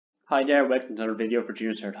Hi there, welcome to another video for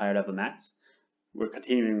Junior Cert Higher Level Maths. We're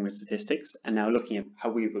continuing with statistics and now looking at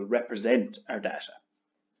how we will represent our data.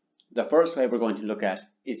 The first way we're going to look at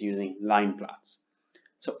is using line plots.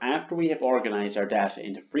 So after we have organized our data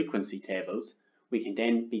into frequency tables, we can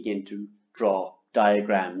then begin to draw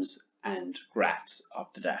diagrams and graphs of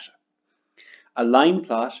the data. A line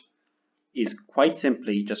plot is quite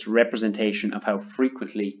simply just a representation of how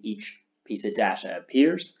frequently each piece of data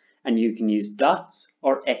appears, and you can use dots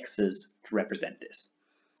or X's to represent this.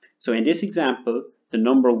 So in this example, the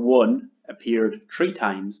number 1 appeared 3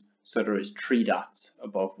 times, so there is 3 dots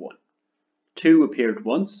above 1. 2 appeared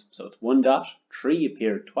once, so it's 1 dot. 3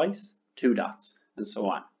 appeared twice, 2 dots, and so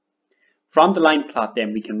on. From the line plot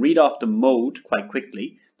then, we can read off the mode quite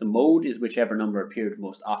quickly. The mode is whichever number appeared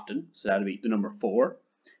most often, so that'll be the number 4.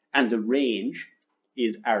 And the range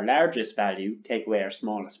is our largest value take away our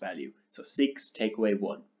smallest value. So 6 take away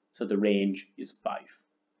 1. So the range is 5.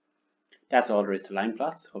 That's all there is to line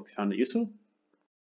plots. Hope you found it useful.